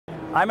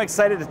I'm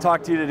excited to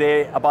talk to you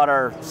today about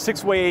our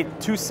 6-way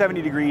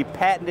 270-degree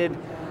patented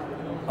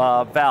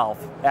valve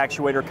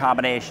actuator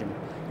combination.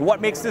 And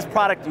what makes this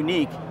product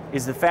unique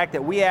is the fact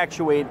that we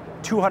actuate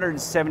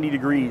 270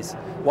 degrees,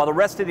 while the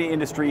rest of the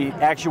industry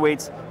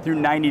actuates through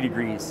 90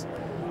 degrees.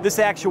 This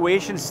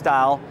actuation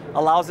style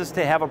allows us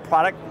to have a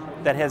product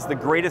that has the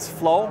greatest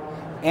flow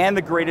and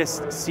the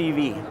greatest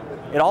CV.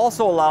 It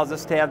also allows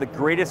us to have the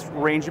greatest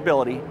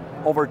rangeability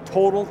over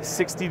total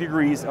 60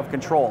 degrees of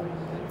control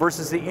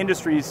versus the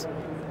industry's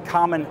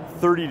common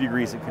 30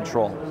 degrees of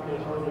control.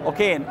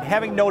 Okay, and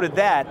having noted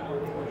that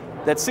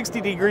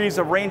 60 degrees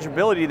of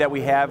rangeability that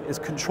we have is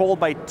controlled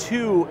by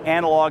 2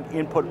 analog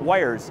input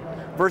wires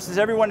versus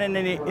everyone in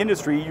the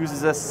industry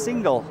uses a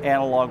single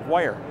analog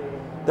wire.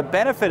 The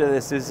benefit of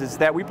this is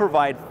that we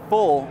provide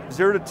full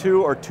 0 to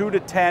 2 or 2 to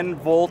 10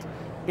 volt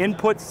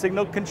input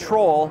signal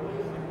control,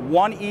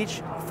 one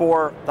each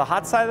for the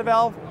hot side of the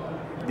valve,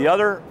 the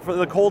other for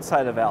the cold side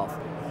of the valve,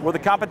 where the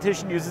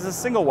competition uses a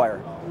single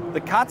wire.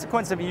 The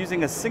consequence of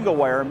using a single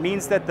wire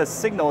means that the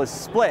signal is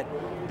split,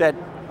 that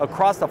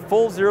across the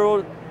full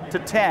 0 to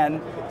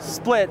 10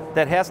 split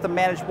that has to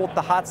manage both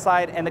the hot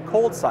side and the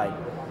cold side.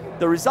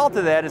 The result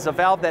of that is a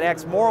valve that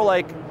acts more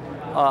like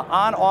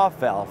on-off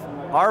valve.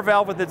 Our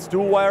valve, with its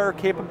dual wire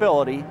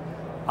capability,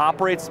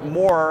 operates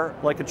more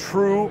like a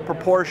true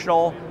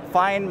proportional,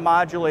 fine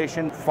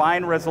modulation,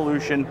 fine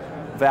resolution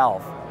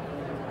valve.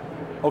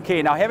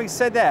 Okay, now having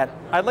said that,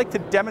 I'd like to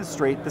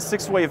demonstrate the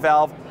 6-way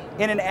valve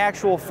in an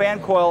actual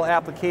fan coil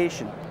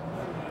application.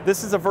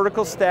 This is a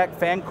vertical stack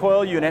fan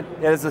coil unit.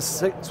 It has a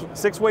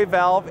 6-way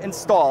valve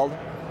installed,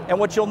 and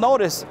what you'll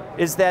notice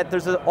is that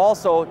there's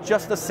also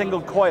just a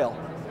single coil.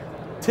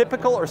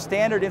 Typical or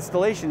standard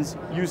installations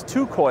use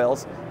 2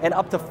 coils and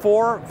up to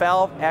 4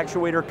 valve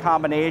actuator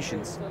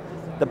combinations.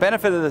 The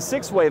benefit of the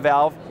 6-way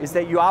valve is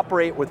that you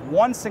operate with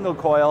 1 single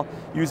coil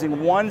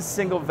using 1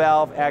 single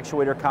valve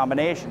actuator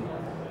combination.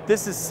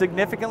 This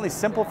significantly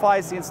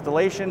simplifies the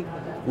installation,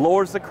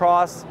 lowers the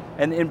costs,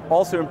 and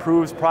also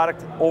improves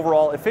product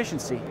overall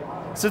efficiency.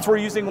 Since we're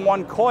using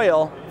 1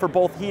 coil for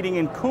both heating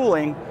and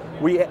cooling,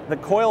 the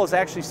coil is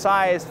actually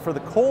sized for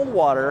the cold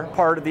water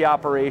part of the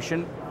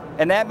operation,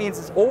 and that means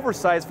it's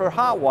oversized for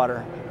hot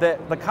water.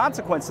 The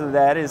consequence of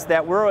that is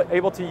that we're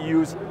able to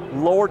use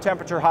lower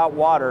temperature hot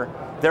water,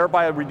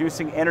 thereby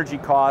reducing energy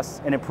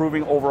costs and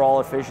improving overall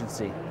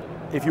efficiency.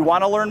 If you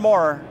want to learn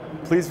more,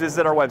 please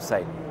visit our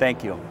website.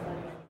 Thank you.